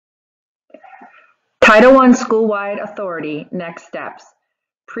Title I Schoolwide Authority Next Steps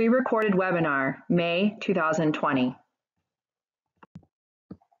Pre-recorded webinar, May 2020.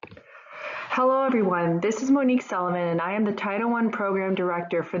 Hello everyone, this is Monique Sullivan and I am the Title I Program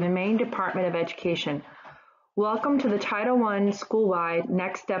Director for the Maine Department of Education. Welcome to the Title I Schoolwide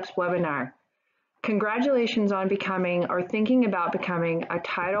Next Steps webinar. Congratulations on becoming or thinking about becoming a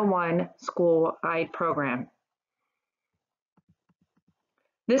Title I Schoolwide program.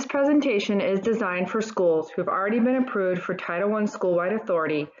 This presentation is designed for schools who have already been approved for Title I Schoolwide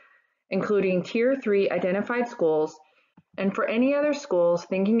Authority, including Tier 3 identified schools, and for any other schools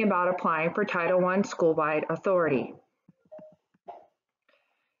thinking about applying for Title I Schoolwide Authority.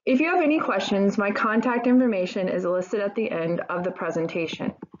 If you have any questions, my contact information is listed at the end of the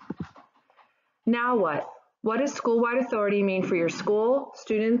presentation. Now what? What does Schoolwide Authority mean for your school,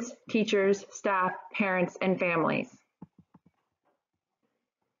 students, teachers, staff, parents, and families?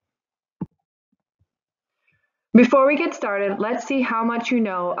 Before we get started, let's see how much you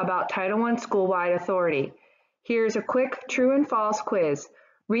know about Title I Schoolwide Authority. Here's a quick true and false quiz.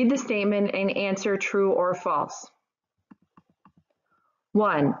 Read the statement and answer true or false.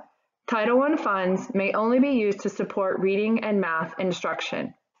 1. Title I funds may only be used to support reading and math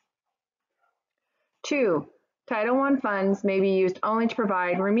instruction. 2. Title I funds may be used only to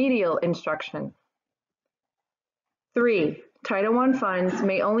provide remedial instruction. 3. Title I funds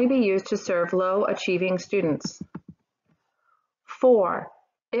may only be used to serve low-achieving students. 4.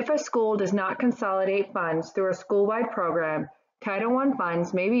 If a school does not consolidate funds through a school-wide program, Title I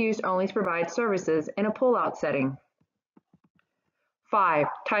funds may be used only to provide services in a pull-out setting. 5.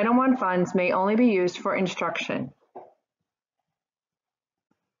 Title I funds may only be used for instruction.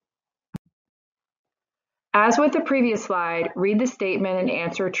 As with the previous slide, read the statement and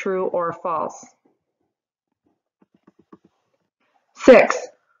answer true or false. 6.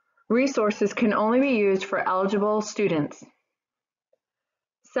 Resources can only be used for eligible students.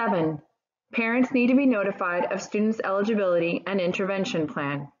 7. Parents need to be notified of students' eligibility and intervention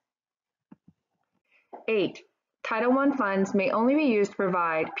plan. 8. Title I funds may only be used to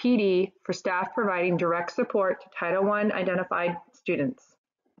provide PD for staff providing direct support to Title I identified students.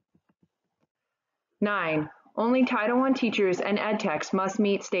 9. Only Title I teachers and ed techs must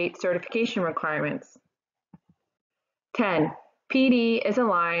meet state certification requirements. 10. PD is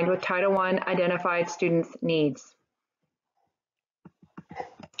aligned with Title I identified students' needs.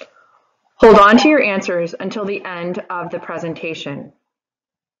 Hold on to your answers until the end of the presentation.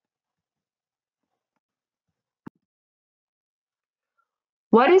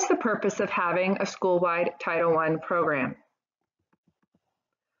 What is the purpose of having a school-wide Title I program?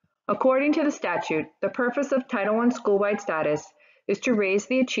 According to the statute, the purpose of Title I school-wide status is to raise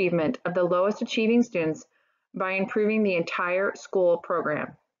the achievement of the lowest achieving students by improving the entire school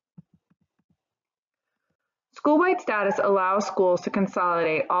program. School-wide status allows schools to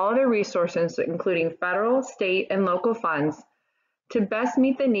consolidate all of their resources, including federal, state, and local funds, to best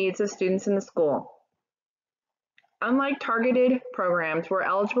meet the needs of students in the school. Unlike targeted programs where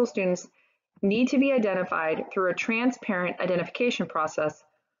eligible students need to be identified through a transparent identification process,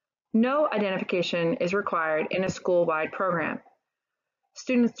 no identification is required in a school-wide program.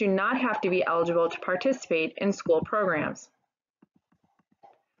 Students do not have to be eligible to participate in school programs.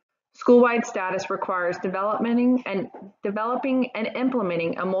 School-wide status requires developing and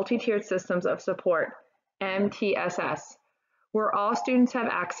implementing a multi-tiered systems of support, MTSS, where all students have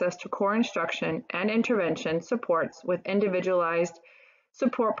access to core instruction and intervention supports with individualized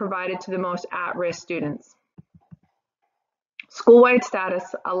support provided to the most at-risk students. School-wide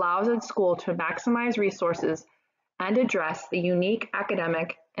status allows a school to maximize resources and address the unique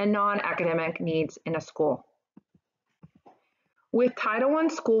academic and non-academic needs in a school. With Title I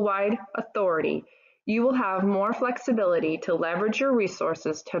Schoolwide Authority, you will have more flexibility to leverage your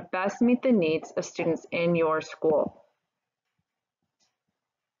resources to best meet the needs of students in your school.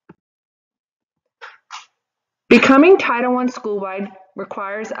 Becoming Title I Schoolwide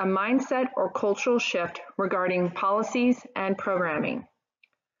requires a mindset or cultural shift regarding policies and programming.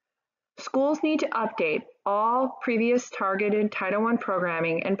 Schools need to update all previous targeted Title I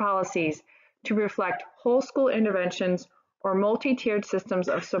programming and policies to reflect whole school interventions or multi-tiered systems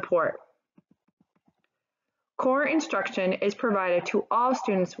of support. Core instruction is provided to all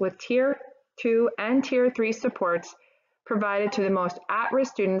students with Tier 2 and Tier 3 supports provided to the most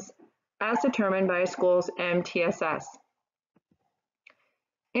at-risk students as determined by a school's MTSS.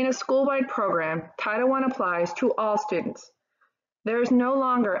 In a school-wide program, Title I applies to all students. There is no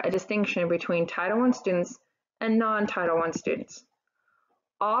longer a distinction between Title I students and non-Title I students.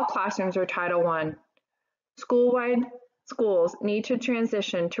 All classrooms are Title I. School-wide schools need to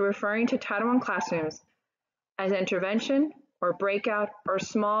transition to referring to Title I classrooms as intervention or breakout or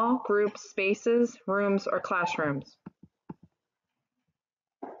small group spaces, rooms, or classrooms.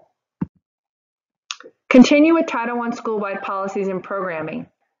 Continue with Title I school-wide policies and programming.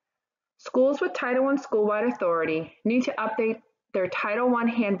 Schools with Title I Schoolwide Authority need to update their Title I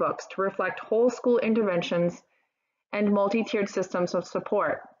handbooks to reflect whole school interventions and multi-tiered systems of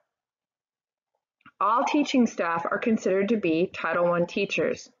support. All teaching staff are considered to be Title I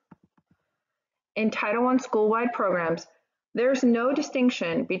teachers. In Title I school-wide programs, there is no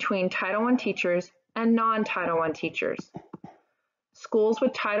distinction between Title I teachers and non-Title I teachers. Schools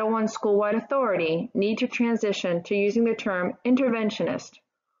with Title I school-wide authority need to transition to using the term interventionist,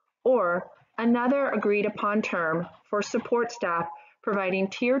 or another agreed-upon term for support staff providing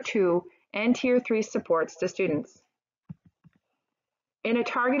Tier 2 and Tier 3 supports to students. In a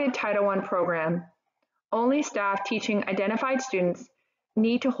targeted Title I program, only staff teaching identified students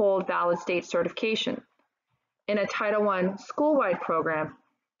need to hold valid state certification. In a Title I school-wide program,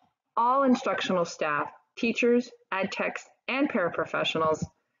 all instructional staff, teachers, ed techs, and paraprofessionals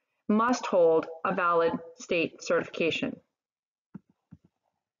must hold a valid state certification.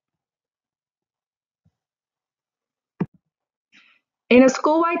 In a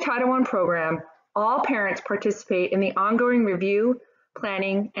school-wide Title I program, all parents participate in the ongoing review,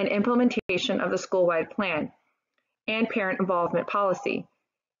 planning, and implementation of the school-wide plan and parent involvement policy.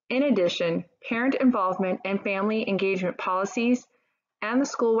 In addition, parent involvement and family engagement policies and the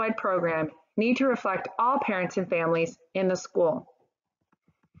school-wide program need to reflect all parents and families in the school.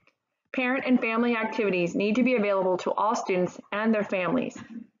 Parent and family activities need to be available to all students and their families.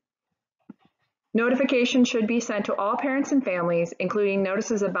 Notification should be sent to all parents and families, including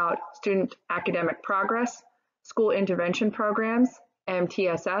notices about student academic progress, school intervention programs,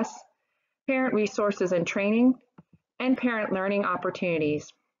 MTSS, parent resources and training, and parent learning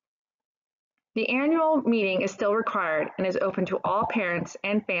opportunities. The annual meeting is still required and is open to all parents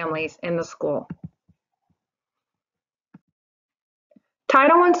and families in the school.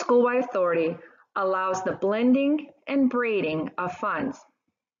 Title I Schoolwide Authority allows the blending and braiding of funds.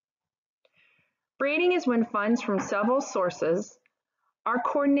 Braiding is when funds from several sources are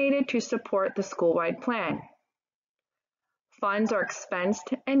coordinated to support the school-wide plan. Funds are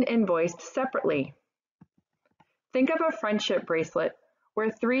expensed and invoiced separately. Think of a friendship bracelet where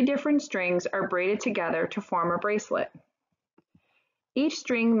 3 different strings are braided together to form a bracelet. Each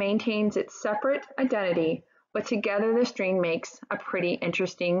string maintains its separate identity, but together the string makes a pretty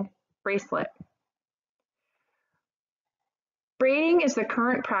interesting bracelet. Braiding is the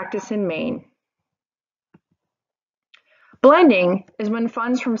current practice in Maine. Blending is when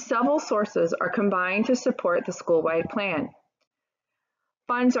funds from several sources are combined to support the school-wide plan.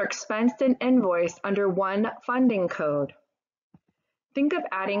 Funds are expensed and invoiced under one funding code. Think of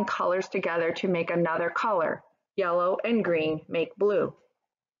adding colors together to make another color. Yellow and green make blue.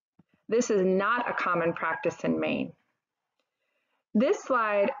 This is not a common practice in Maine. This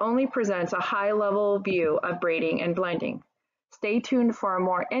slide only presents a high-level view of braiding and blending. Stay tuned for a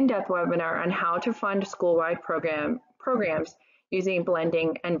more in-depth webinar on how to fund school-wide programs using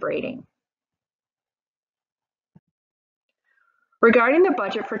blending and braiding. Regarding the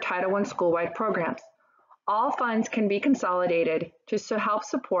budget for Title I school-wide programs, all funds can be consolidated to help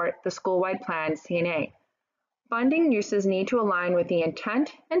support the school-wide plan CNA. Funding uses need to align with the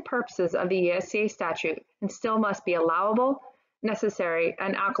intent and purposes of the ESCA statute and still must be allowable, necessary,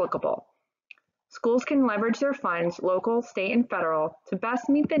 and applicable. Schools can leverage their funds, local, state, and federal, to best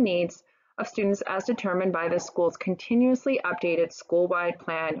meet the needs of students as determined by the school's continuously updated school-wide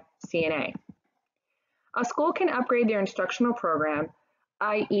plan CNA. A school can upgrade their instructional program,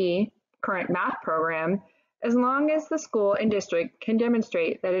 i.e., current math program, as long as the school and district can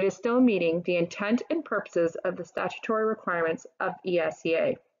demonstrate that it is still meeting the intent and purposes of the statutory requirements of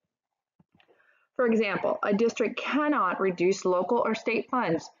ESCA. For example, a district cannot reduce local or state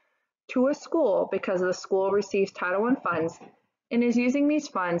funds to a school because the school receives Title I funds and is using these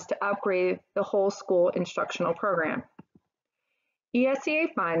funds to upgrade the whole school instructional program.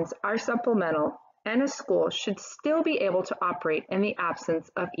 ESCA funds are supplemental, and a school should still be able to operate in the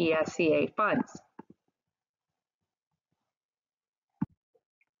absence of ESCA funds.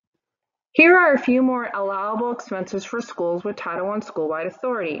 Here are a few more allowable expenses for schools with Title I school-wide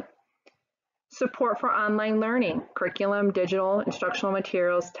authority. Support for online learning, curriculum, digital, instructional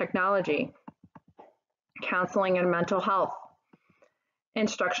materials, technology, counseling and mental health,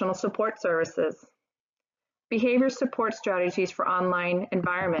 instructional support services, behavior support strategies for online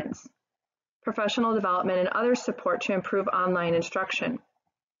environments, professional development and other support to improve online instruction,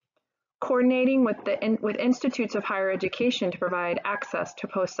 coordinating with institutes of higher education to provide access to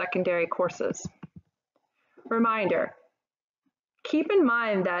post-secondary courses. Reminder, keep in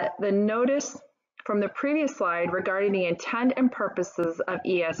mind that the notice from the previous slide regarding the intent and purposes of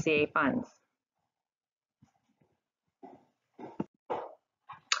ESEA funds.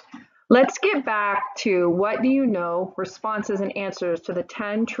 Let's get back to what do you know responses and answers to the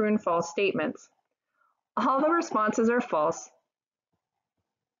 10 true and false statements. All the responses are false.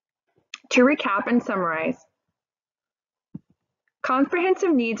 To recap and summarize,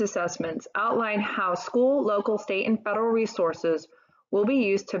 comprehensive needs assessments outline how school, local, state, and federal resources will be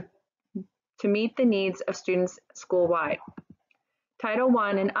used to meet the needs of students school-wide. Title I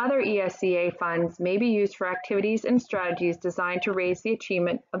and other ESEA funds may be used for activities and strategies designed to raise the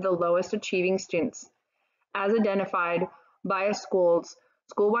achievement of the lowest achieving students, as identified by a school's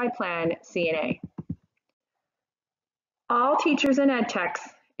school-wide plan, CNA. All teachers and ed techs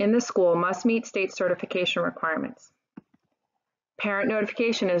in the school must meet state certification requirements. Parent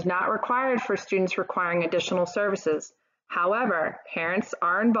notification is not required for students requiring additional services. However, parents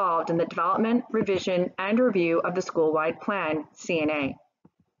are involved in the development, revision, and review of the school-wide plan, CNA.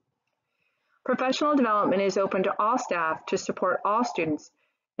 Professional development is open to all staff to support all students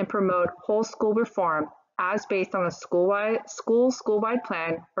and promote whole school reform as based on the school-wide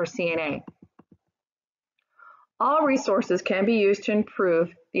plan, or CNA. All resources can be used to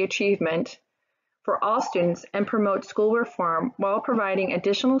improve the achievement for all students and promote school reform while providing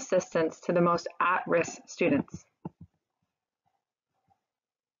additional assistance to the most at-risk students.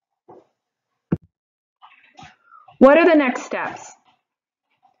 What are the next steps?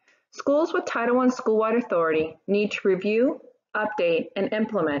 Schools with Title I Schoolwide Authority need to review, update, and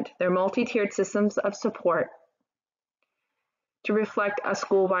implement their multi-tiered systems of support to reflect a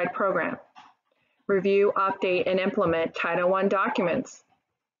school-wide program. Review, update, and implement Title I documents,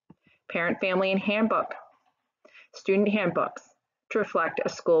 parent, family, and handbook, student handbooks to reflect a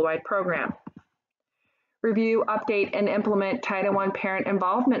school-wide program. Review, update, and implement Title I parent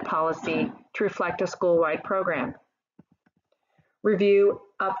involvement policy to reflect a school-wide program. Review,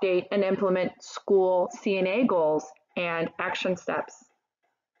 update, and implement school CNA goals and action steps.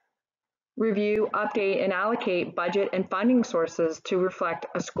 Review, update, and allocate budget and funding sources to reflect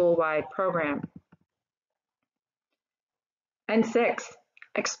a school-wide program. And 6,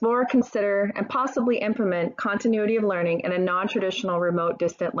 explore, consider, and possibly implement continuity of learning in a non-traditional remote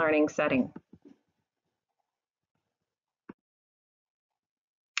distant learning setting.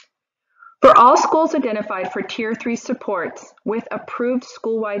 For all schools identified for Tier 3 supports with approved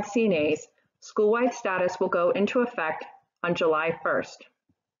school-wide CNAs, school-wide status will go into effect on July 1st.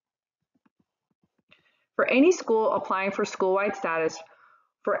 For any school applying for school-wide status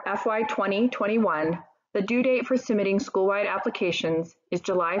for FY 2021, the due date for submitting school-wide applications is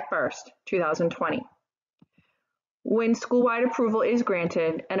July 1st, 2020. When school-wide approval is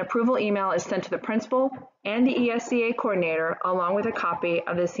granted, an approval email is sent to the principal and the ESEA coordinator along with a copy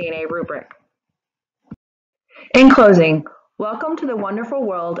of the CNA rubric. In closing, welcome to the wonderful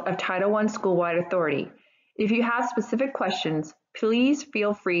world of Title I Schoolwide Authority. If you have specific questions, please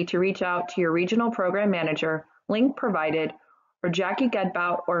feel free to reach out to your regional program manager, link provided, or Jackie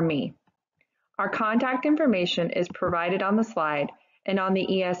Gedbout or me. Our contact information is provided on the slide and on the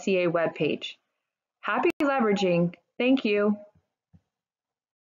ESEA webpage. Happy leveraging. Thank you.